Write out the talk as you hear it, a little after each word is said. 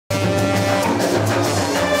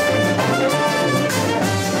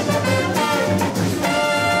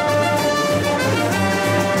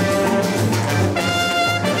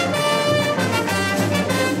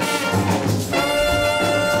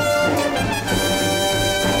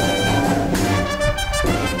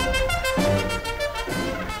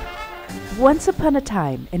Once upon a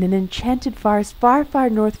time, in an enchanted forest far, far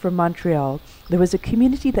north from Montreal, there was a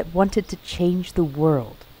community that wanted to change the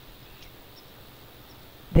world.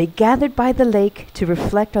 They gathered by the lake to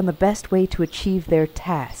reflect on the best way to achieve their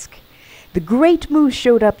task. The great moose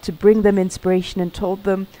showed up to bring them inspiration and told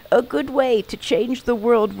them a good way to change the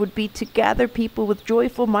world would be to gather people with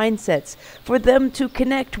joyful mindsets, for them to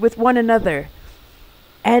connect with one another.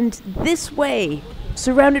 And this way,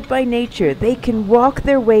 surrounded by nature, they can walk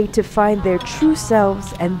their way to find their true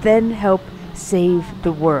selves and then help save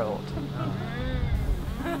the world.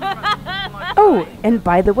 Oh, and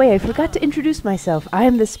by the way, I forgot to introduce myself. I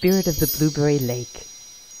am the spirit of the Blueberry Lake.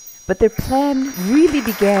 But their plan really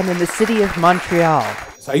began in the city of Montreal.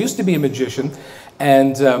 So I used to be a magician,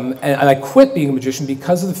 and I quit being a magician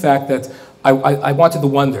because of the fact that I wanted the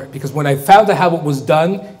wonder. Because when I found out how it was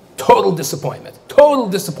done, total disappointment. Total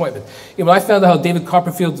disappointment. You know, when I found out how David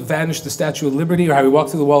Copperfield vanished the Statue of Liberty or how he walked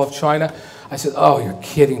through the Wall of China, I said, oh, you're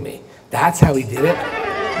kidding me. That's how he did it?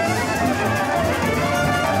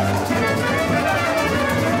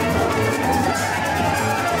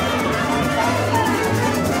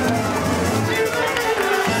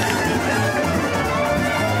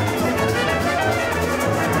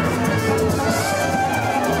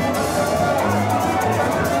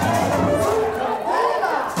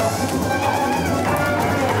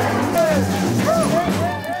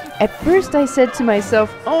 At first I said to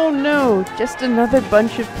myself, oh no, just another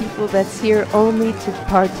bunch of people that's here only to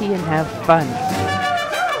party and have fun.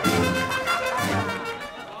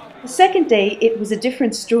 The second day, it was a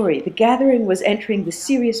different story. The gathering was entering the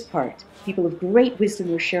serious part. People of great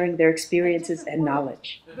wisdom were sharing their experiences and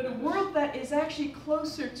knowledge. But a world that is actually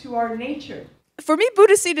closer to our nature. For me,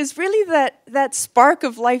 Buddhacid is really that spark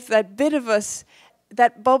of life, that bit of us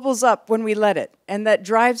that bubbles up when we let it, and that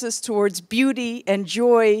drives us towards beauty and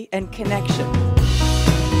joy and connection.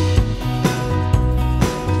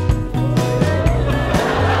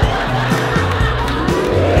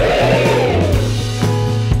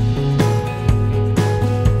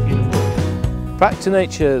 Back to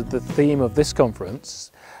Nature, the theme of this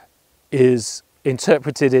conference, is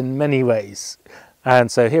interpreted in many ways.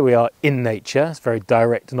 And so here we are in nature, it's very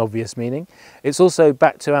direct and obvious meaning. It's also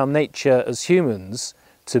back to our nature as humans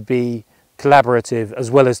to be collaborative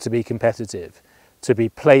as well as to be competitive, to be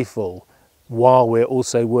playful while we're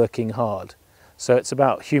also working hard. So it's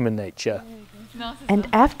about human nature. And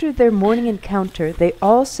after their morning encounter, they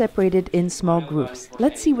all separated in small groups.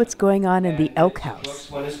 Let's see what's going on in the Elk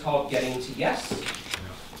House. One is called Getting to Yes,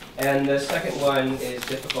 and the second one is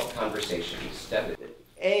Difficult Conversations.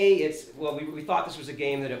 We thought this was a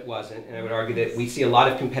game that it wasn't, and I would argue that we see a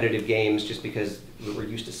lot of competitive games just because we're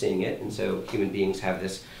used to seeing it, and so human beings have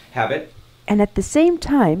this habit. And at the same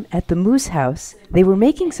time, at the Moose House, they were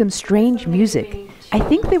making some strange music. I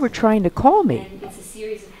think they were trying to call me. And it's a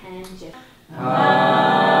series of hand gestures.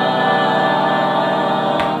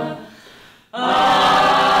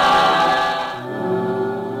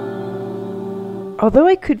 Although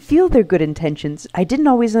I could feel their good intentions, I didn't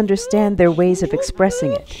always understand their ways of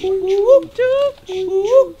expressing it.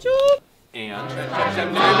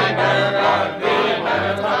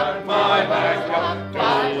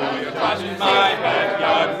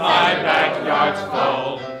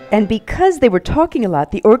 And because they were talking a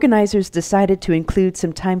lot, the organizers decided to include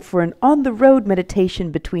some time for an on-the-road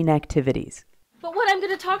meditation between activities. But what I'm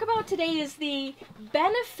going to talk about today is the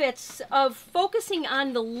benefits of focusing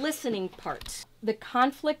on the listening part. The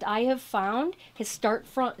conflict I have found has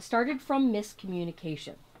started from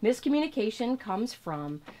miscommunication. Miscommunication comes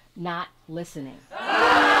from not listening.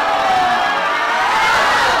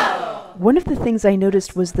 One of the things I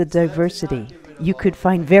noticed was the diversity. You could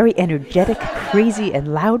find very energetic, crazy,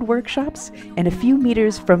 and loud workshops, and a few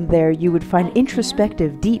meters from there you would find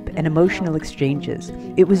introspective, deep, and emotional exchanges.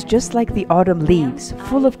 It was just like the autumn leaves,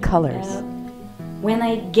 full of colors. When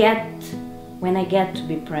I get to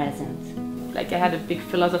be present. Like I had a big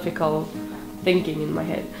philosophical thinking in my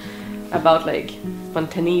head about like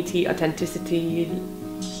spontaneity, authenticity.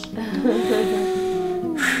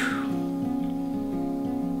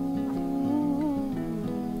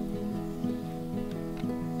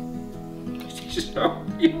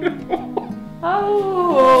 Oh!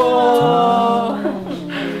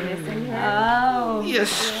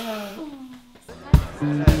 Yes.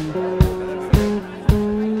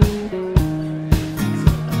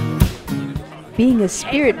 Being a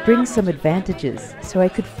spirit brings some advantages, so I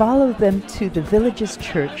could follow them to the village's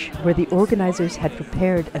church where the organizers had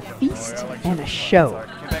prepared a feast and a show.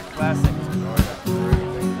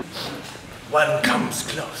 One comes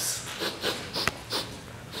close.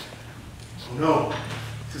 Oh no,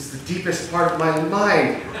 this is the deepest part of my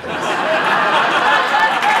mind.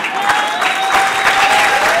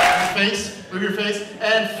 Face, move your face,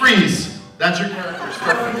 and freeze. That's your character.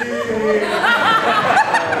 Start. Okay,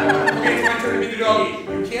 it's my turn to be the doggy.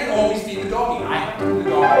 You can't always be the doggy. I have to be the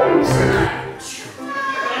doggy.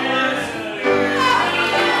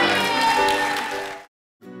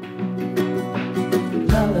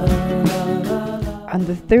 On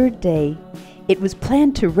the third day, it was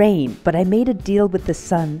planned to rain, but I made a deal with the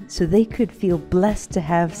sun so they could feel blessed to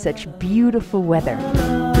have such beautiful weather.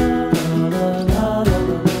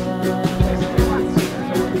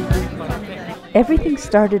 Everything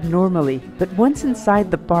started normally, but once inside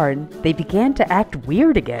the barn, they began to act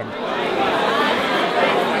weird again.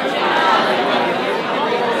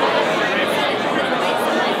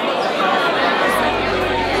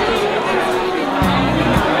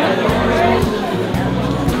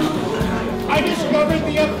 I discovered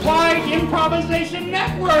the Applied Improvisation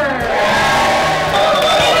Network!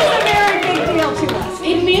 It is a very big deal to us.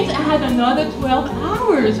 It means I had another 12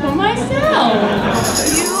 hours for myself.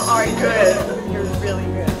 You are good. You're really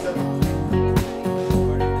good.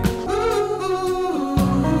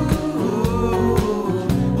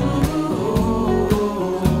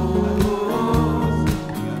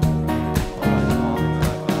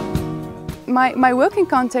 My working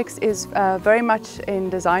context is very much in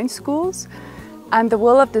design schools, and the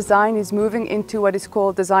world of design is moving into what is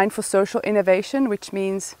called design for social innovation, which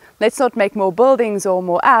means let's not make more buildings or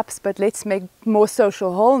more apps, but let's make more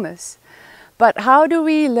social wholeness. But how do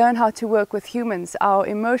we learn how to work with humans, our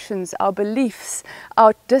emotions, our beliefs,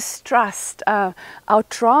 our distrust, our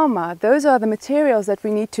trauma? Those are the materials that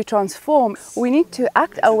we need to transform. We need to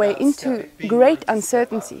act our way into great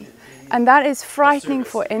uncertainty. And that is frightening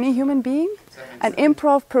for any human being. And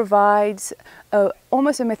improv provides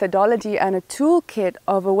almost a methodology and a toolkit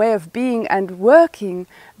of a way of being and working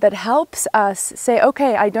that helps us say,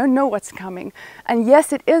 okay, I don't know what's coming. And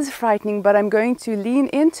yes, it is frightening, but I'm going to lean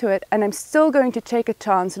into it and I'm still going to take a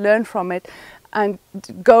chance, learn from it, and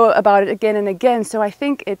go about it again and again. So I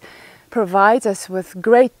think it provides us with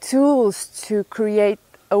great tools to create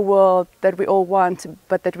a world that we all want,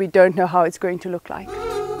 but that we don't know how it's going to look like.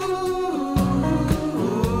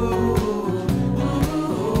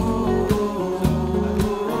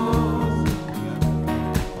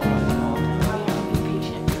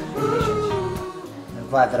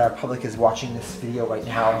 Glad that our public is watching this video right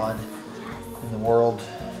now in the world.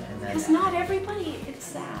 Because not everybody, it's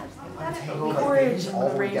sad. The courage and the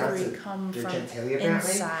bravery come from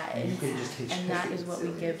inside, and that is what we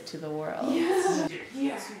give to the world. Yes.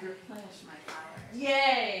 Yes. To replenish my fire.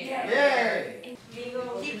 Yay! Yay!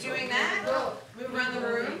 Keep doing that. Move around the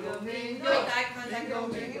room. Make eye contact. Bingo,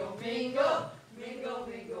 bingo, bingo, bingo,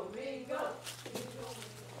 bingo, bingo.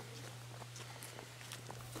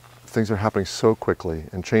 Things are happening so quickly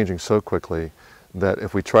and changing so quickly that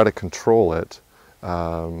if we try to control it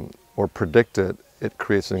or predict it, it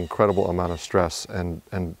creates an incredible amount of stress and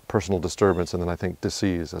personal disturbance, and then I think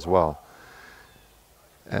disease as well.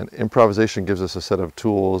 And improvisation gives us a set of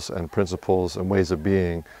tools and principles and ways of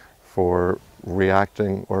being for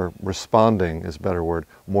reacting or responding, is a better word,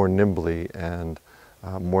 more nimbly and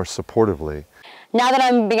more supportively. Now that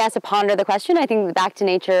I'm beginning to ponder the question, I think back to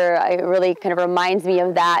nature, it really kind of reminds me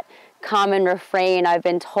of that common refrain I've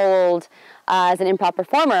been told as an improv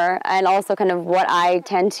performer, and also kind of what I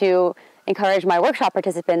tend to encourage my workshop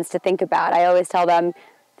participants to think about. I always tell them,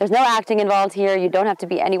 there's no acting involved here, you don't have to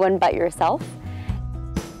be anyone but yourself.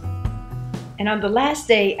 And on the last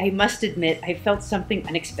day, I must admit, I felt something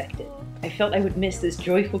unexpected. I felt I would miss this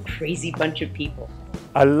joyful, crazy bunch of people.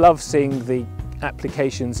 I love seeing the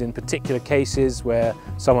applications in particular cases where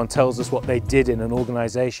someone tells us what they did in an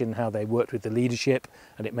organization, how they worked with the leadership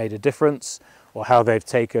and it made a difference, or how they've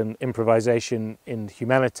taken improvisation in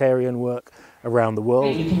humanitarian work around the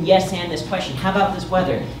world. You can yes-and this question. How about this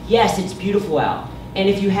weather? Yes, it's beautiful out. And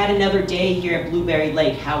if you had another day here at Blueberry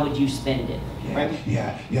Lake, how would you spend it? Right?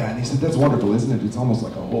 Yeah, and he said, that's wonderful, isn't it? It's almost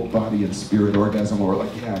like a whole body and spirit orgasm, or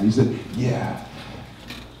like, yeah, and he said, yeah,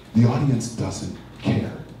 the audience doesn't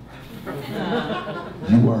care.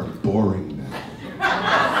 You are boring them.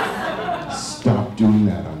 Stop doing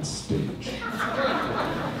that on stage.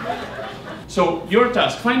 So your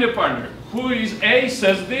task, find a partner. Who is A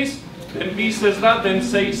says this, then B says that, then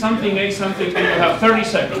say something, A something, and you have 30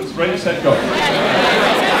 seconds. Ready, set, go.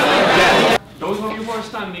 Those of you who are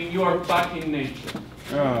standing, you are back in nature.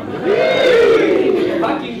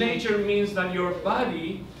 Back in nature means that your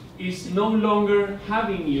body is no longer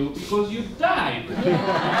having you because you died.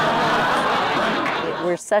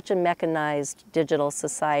 We're such a mechanized digital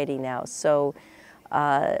society now, so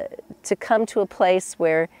to come to a place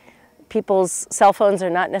where people's cell phones are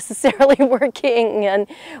not necessarily working, and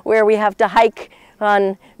where we have to hike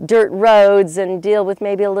on dirt roads and deal with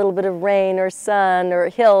maybe a little bit of rain or sun or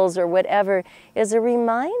hills or whatever, is a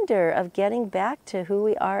reminder of getting back to who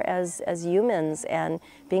we are as humans and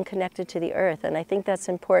being connected to the earth. And I think that's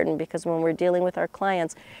important, because when we're dealing with our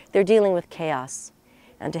clients, they're dealing with chaos.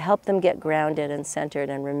 And to help them get grounded and centered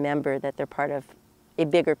and remember that they're part of a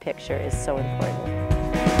bigger picture is so important.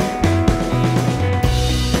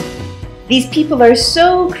 These people are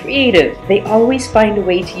so creative. They always find a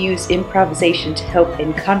way to use improvisation to help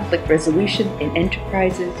in conflict resolution, in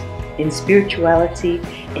enterprises, in spirituality,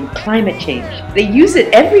 in climate change. They use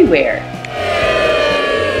it everywhere.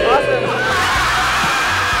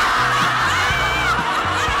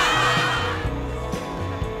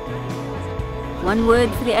 One word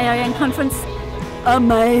for the AIN conference: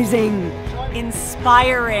 amazing.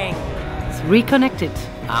 Inspiring. Reconnected.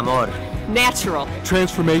 Amor. Natural.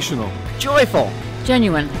 Transformational. Joyful.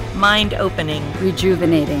 Genuine. Mind-opening.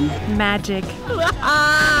 Rejuvenating. Magic.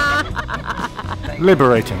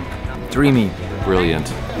 Liberating. Dreamy.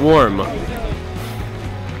 Brilliant. Warm.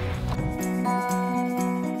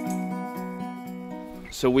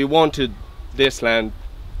 So we wanted this land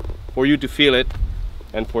for you to feel it,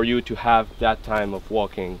 and for you to have that time of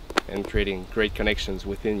walking and creating great connections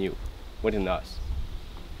within you, within us.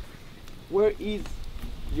 Where is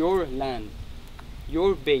your land,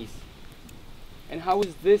 your base? And how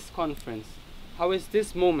is this conference, how is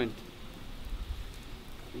this moment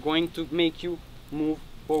going to make you move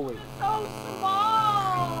forward? So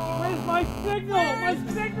small! Where's my signal? My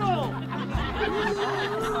signal!